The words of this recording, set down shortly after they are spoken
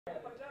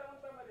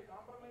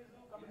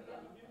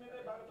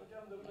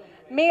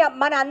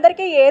మన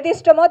అందరికీ ఏది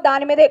ఇష్టమో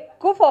దాని మీద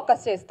ఎక్కువ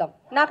ఫోకస్ చేస్తాం.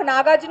 నాకు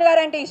నాగార్జున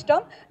గారు అంటే ఇష్టం,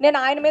 నేను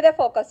ఆయన మీదే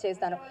ఫోకస్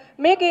చేస్తాను.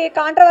 మీకు ఈ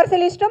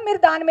కాంట్రవర్సీలు ఇష్టం, మీరు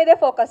దాని మీదే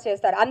ఫోకస్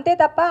చేస్తారు. అంతే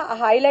తప్ప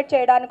హైలైట్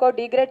చేయడానికో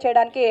డిగ్రేడ్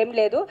చేయడానికి ఏం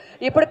లేదు.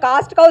 ఇప్పుడు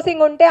కాస్ట్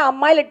కౌసింగ్ ఉంటే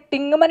అమ్మాయిలు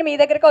టింగుమని మీ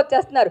దగ్గరికి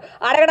వచ్చేస్తున్నారు,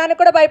 అడగడానికి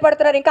కూడా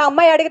భయపడుతున్నారు, ఇంకా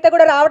అమ్మాయి అడిగితే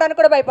కూడా రావడానికి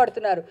కూడా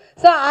భయపడుతున్నారు.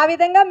 సో ఆ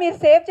విధంగా మీరు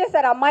సేవ్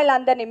చేశారు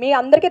అమ్మాయిలందరినీ. మీ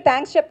అందరికీ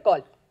థ్యాంక్స్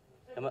చెప్పుకోవాలి.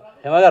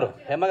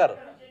 హేమ గారు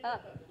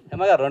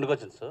 2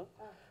 క్వశ్చన్స్.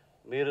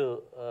 మీరు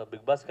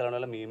బిగ్ బాస్కి వెళ్ళడం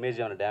వల్ల మీ ఇమేజ్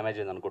ఏమైనా డ్యామేజ్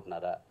అయింది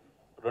అనుకుంటున్నారా?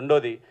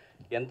 రెండోది,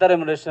 ఎంత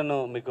రెమ్యునరేషన్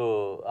మీకు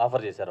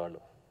ఆఫర్ చేశారు వాళ్ళు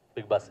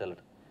బిగ్ బాస్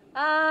వెళ్ళడం?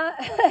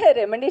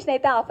 రెమ్యునరేషన్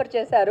అయితే ఆఫర్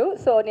చేశారు,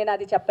 సో నేను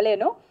అది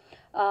చెప్పలేను.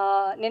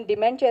 నేను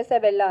డిమాండ్ చేసే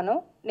వెళ్ళాను.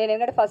 నేను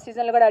ఎందుకంటే ఫస్ట్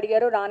సీజన్లో కూడా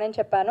అడిగారు, రానని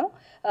చెప్పాను.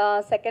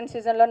 సెకండ్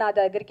సీజన్లో నా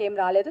దగ్గరికి ఏం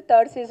రాలేదు,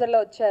 థర్డ్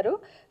సీజన్లో వచ్చారు.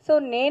 సో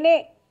నేనే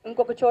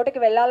ఇంకొక చోటుకి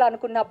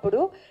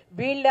వెళ్ళాలనుకున్నప్పుడు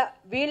వీళ్ళు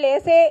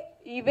వేసే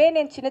ఇవే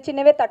నేను చిన్న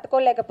చిన్నవే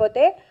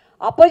తట్టుకోలేకపోతే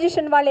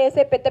అపోజిషన్ వాళ్ళు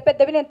వేసే పెద్ద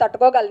పెద్దవి నేను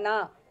తట్టుకోగలనా?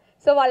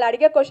 సో వాళ్ళు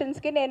అడిగే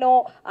క్వశ్చన్స్కి నేను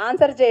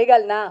ఆన్సర్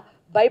చేయగలనా?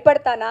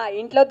 భయపడతానా?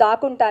 ఇంట్లో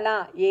దాక్కుంటానా?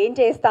 ఏం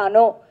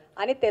చేస్తానో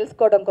అని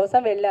తెలుసుకోవడం కోసం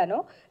వెళ్ళాను.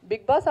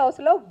 బిగ్ బాస్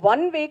హౌస్లో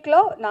 1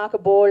 వీక్లో నాకు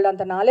బోల్డ్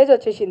అంత నాలెడ్జ్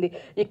వచ్చేసింది.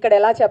 ఇక్కడ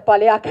ఎలా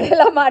చెప్పాలి, అక్కడ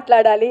ఎలా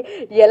మాట్లాడాలి,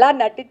 ఎలా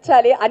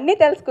నటించాలి అన్నీ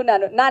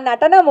తెలుసుకున్నాను. నా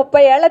నటన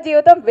 30 ఏళ్ల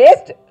జీవితం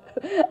వేస్ట్.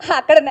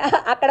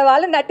 అక్కడ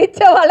వాళ్ళు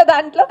నటించే వాళ్ళ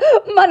దాంట్లో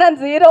మనం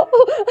జీరో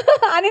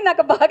అని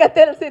నాకు బాగా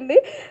తెలిసింది.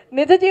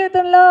 నిజ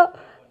జీవితంలో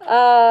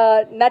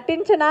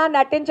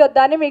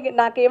నటించొద్దా అని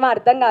నాకేమో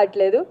అర్థం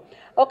కావట్లేదు.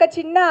 ఒక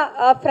చిన్న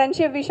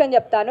ఫ్రెండ్షిప్ విషయం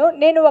చెప్తాను.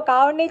 నేను ఒక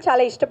ఆవిడని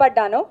చాలా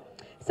ఇష్టపడ్డాను.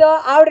 సో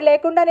ఆవిడ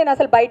లేకుండా నేను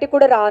అసలు బయటికి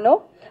కూడా రాను.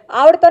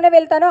 ఆవిడతోనే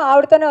వెళ్తాను,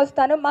 ఆవిడతోనే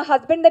వస్తాను. మా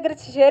హస్బెండ్ దగ్గర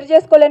షేర్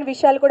చేసుకోలేని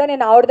విషయాలు కూడా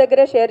నేను ఆవిడ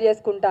దగ్గరే షేర్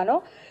చేసుకుంటాను.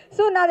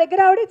 సో నా దగ్గర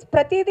ఆవిడ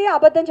ప్రతిదీ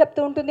అబద్ధం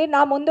చెప్తూ ఉంటుంది,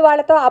 నా ముందు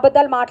వాళ్ళతో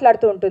అబద్ధాలు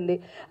మాట్లాడుతూ ఉంటుంది.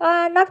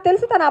 నాకు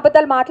తెలుసు తను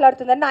అబద్ధాలు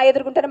మాట్లాడుతుందని, నా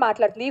ఎదుర్కొంటేనే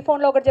మాట్లాడుతుంది. ఈ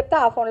ఫోన్లో ఒకటి చెప్తే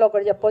ఆ ఫోన్లో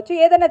ఒకటి చెప్పవచ్చు,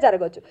 ఏదైనా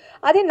జరగవచ్చు.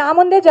 అది నా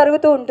ముందే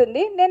జరుగుతూ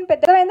ఉంటుంది. నేను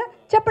పెద్దమైనా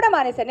చెప్పడం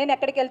మానేశాను, నేను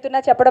ఎక్కడికి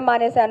వెళ్తున్నా చెప్పడం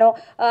మానేశాను,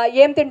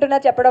 ఏం తింటున్నా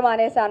చెప్పడం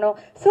మానేశాను.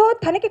 సో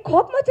తనకి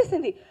కోపం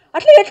వచ్చేసింది.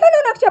 ఎట్లా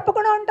నువ్వు నాకు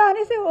చెప్పకుండా ఉంటా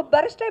అనేసి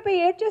బరస్ట్ అయిపోయి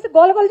ఏడ్ చేసి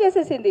గోలగోలు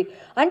చేసేసింది.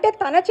 అంటే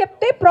తన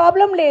చెప్తే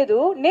ప్రాబ్లం లేదు,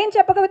 నేను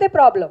చెప్పకపోతే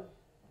ప్రాబ్లం.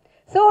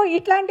 సో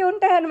ఇట్లాంటివి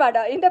ఉంటాయన్నమాట.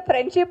 ఇంత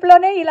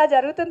ఫ్రెండ్షిప్లోనే ఇలా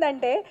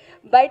జరుగుతుందంటే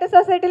బయట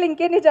సొసైటీలో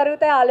ఇంకెన్ని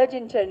జరుగుతాయో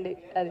ఆలోచించండి.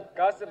 అది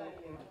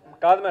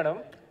కాదు మేడం,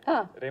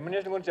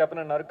 రెమ్యునరేషన్ గురించి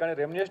చెప్పనన్నారు, కానీ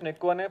రెమ్యునరేషన్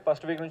ఎక్కువనే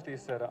ఫస్ట్ వీక్ నుంచి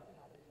తీస్తారా?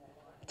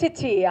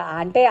 చిచ్చి,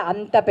 అంటే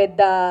అంత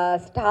పెద్ద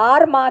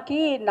స్టార్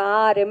మాకి నా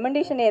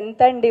రెమ్యునరేషన్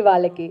ఎంత అండి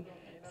వాళ్ళకి?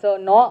 సో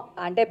నో,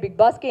 అంటే బిగ్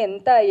బాస్కి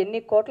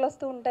ఎన్ని కోట్లు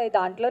వస్తూ ఉంటాయి,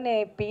 దాంట్లోనే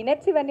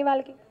పీనట్స్ ఇవన్నీ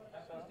వాళ్ళకి.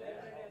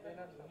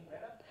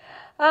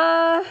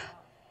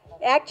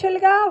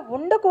 యాక్చువల్గా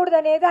ఉండకూడదు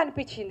అనేది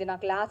అనిపించింది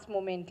నాకు లాస్ట్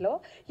మూమెంట్లో.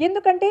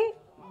 ఎందుకంటే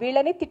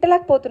వీళ్ళని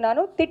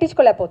తిట్టలేకపోతున్నాను,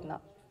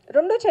 తిట్టించుకోలేకపోతున్నాను,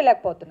 రెండూ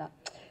చేయలేకపోతున్నా.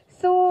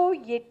 సో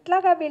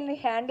ఎట్లాగా వీళ్ళని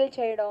హ్యాండిల్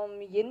చేయడం,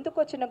 ఎందుకు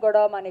వచ్చిన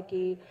గొడవ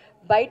మనకి?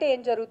 బయట ఏం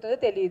జరుగుతుందో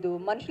తెలియదు,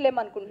 మనుషులు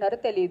ఏమనుకుంటున్నారో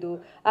తెలియదు,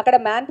 అక్కడ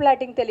మ్యాన్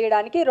ప్లాటింగ్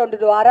తెలియడానికి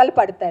 2 వారాలు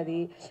పడుతుంది.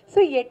 సో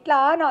ఎట్లా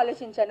అని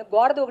ఆలోచించాను.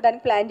 గోడ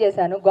దూకడానికి ప్లాన్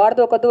చేశాను, గోడ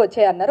దూకొద్దు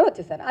వచ్చేయన్నారు,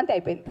 వచ్చేసాను, అంతే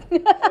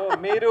అయిపోయింది.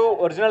 మీరు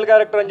ఒరిజినల్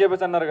క్యారెక్టర్ అని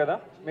చెప్పేసి అన్నారు కదా,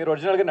 మీరు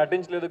ఒరిజినల్గా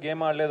నటించలేదు,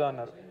 గేమ్ ఆడలేదు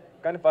అన్నారు.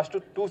 కానీ ఫస్ట్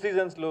 2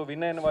 సీజన్స్లో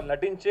విన్ అయిన వాళ్ళు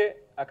నటించే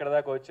అక్కడ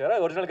దాకా వచ్చారా,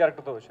 ఒరిజినల్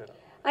క్యారెక్టర్తో వచ్చారు?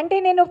 అంటే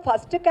నేను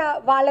ఫస్ట్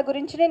వాళ్ళ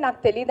గురించినే నాకు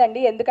తెలియదండి,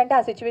 ఎందుకంటే ఆ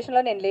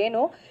సిచ్యువేషన్లో నేను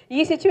లేను.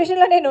 ఈ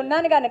సిచ్యువేషన్లో నేను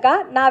ఉన్నాను కనుక,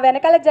 నా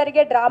వెనకాల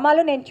జరిగే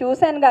డ్రామాలు నేను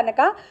చూశాను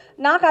కనుక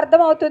నాకు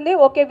అర్థమవుతుంది,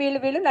 ఓకే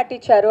వీళ్ళు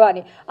నటించారు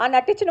అని. ఆ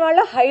నటించిన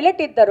వాళ్ళు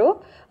హైలైట్ ఇద్దరు.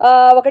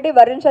 ఒకటి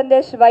వరుణ్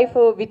సందేశ్ వైఫ్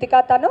వితిక,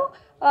 తను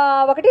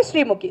ఒకటి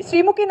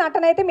శ్రీముఖి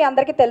నటన అయితే మీ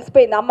అందరికీ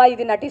తెలిసిపోయింది, అమ్మ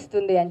ఇది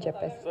నటిస్తుంది అని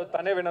చెప్పేసి. సో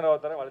తనే విన్నర్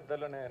అవుతారా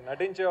వాళ్ళిద్దరిలోనే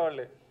నటించే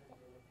వాళ్ళే?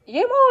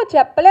 ఏమో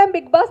చెప్పలేం,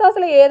 బిగ్ బాస్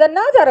అసలు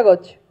ఏదన్నా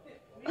జరగవచ్చు.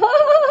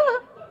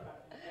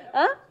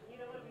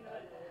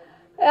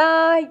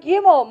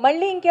 ఏమో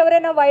మళ్ళీ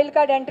ఇంకెవరైనా వైల్డ్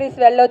కార్డ్ ఎంట్రీస్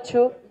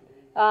వెళ్ళొచ్చు,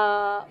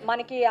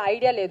 మనకి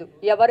ఐడియా లేదు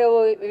ఎవరు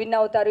విన్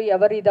అవుతారు,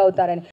 ఎవరు ఇది అవుతారని.